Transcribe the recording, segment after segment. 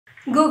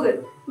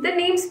Google, the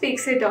name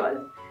speaks it all.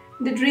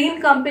 The dream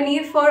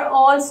company for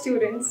all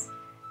students.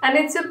 And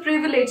it's a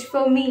privilege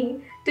for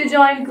me to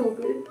join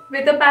Google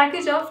with a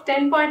package of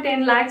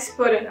 10.10 lakhs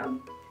per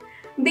annum.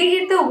 Be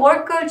it the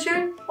work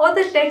culture or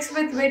the techs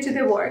with which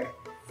they work,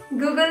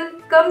 Google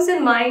comes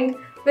in mind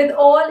with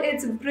all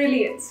its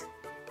brilliance.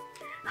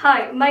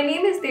 Hi, my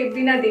name is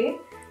Debalina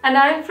and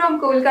I am from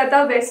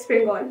Kolkata, West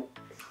Bengal.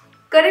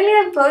 Currently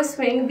I am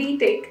pursuing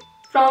BTech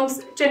from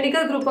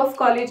Chandigarh group of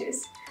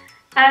colleges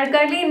and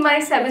currently in my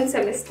 7th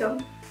semester.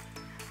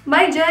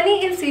 My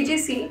journey in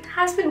CGC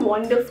has been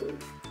wonderful.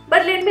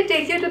 But let me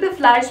take you to the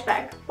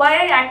flashback why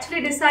I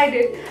actually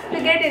decided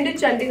to get into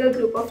Chandigarh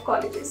group of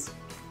colleges.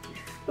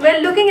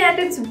 Well, looking at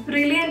its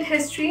brilliant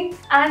history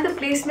and the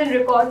placement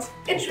records,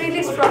 it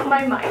really struck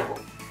my mind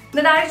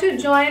that I should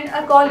join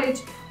a college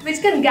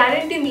which can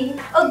guarantee me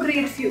a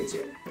great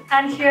future.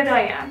 And here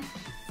I am.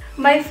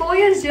 My 4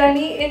 years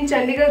journey in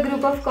Chandigarh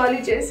group of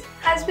colleges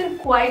has been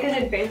quite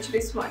an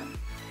adventurous one.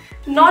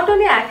 Not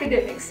only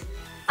academics,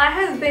 I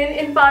have been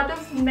in part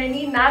of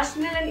many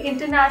national and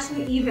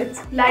international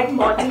events like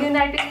Model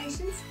United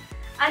Nations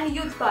and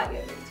Youth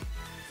Parliament.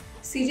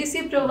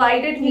 CGC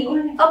provided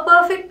me a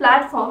perfect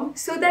platform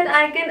so that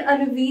I can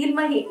unveil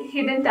my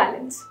hidden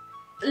talents.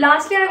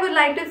 Lastly, I would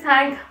like to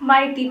thank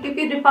my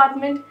TPP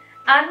department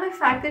and my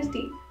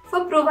faculty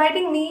for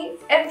providing me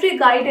every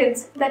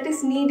guidance that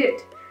is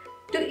needed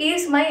to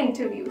ace my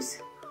interviews.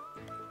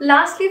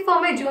 Lastly,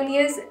 for my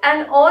juniors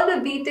and all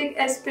the BTech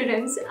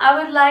aspirants,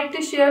 I would like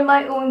to share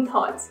my own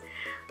thoughts.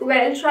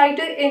 Well, try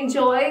to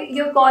enjoy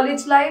your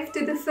college life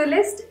to the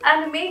fullest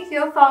and make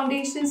your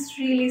foundations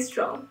really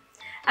strong.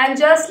 And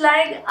just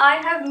like I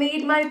have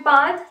made my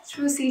path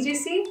through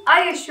CGC,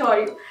 I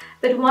assure you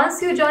that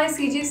once you join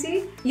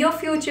CGC, your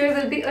future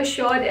will be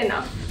assured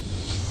enough.